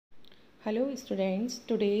Hello students,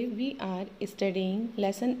 today we are studying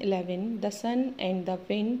lesson 11, the sun and the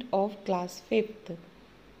wind of class 5th.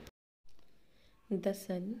 The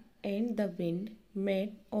sun and the wind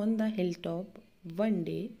met on the hilltop one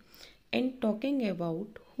day and talking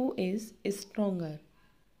about who is stronger.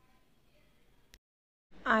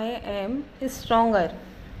 I am stronger.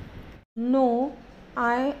 No,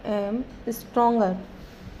 I am stronger.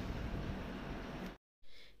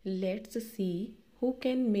 Let's see who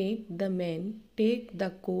can make the man take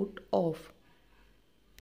the coat off.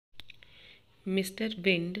 Mr.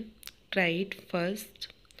 Wind tried first.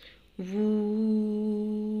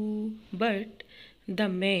 Woo! But the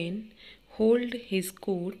man held his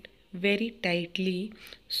coat very tightly,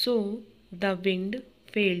 so the wind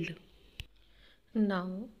failed. Now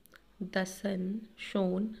the sun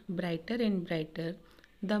shone brighter and brighter.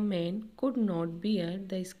 The man could not bear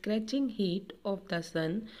the scorching heat of the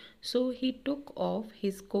sun, so he took off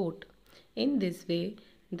his coat. In this way,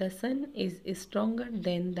 the sun is stronger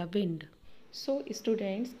than the wind. So,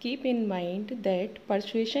 students, keep in mind that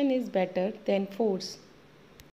persuasion is better than force.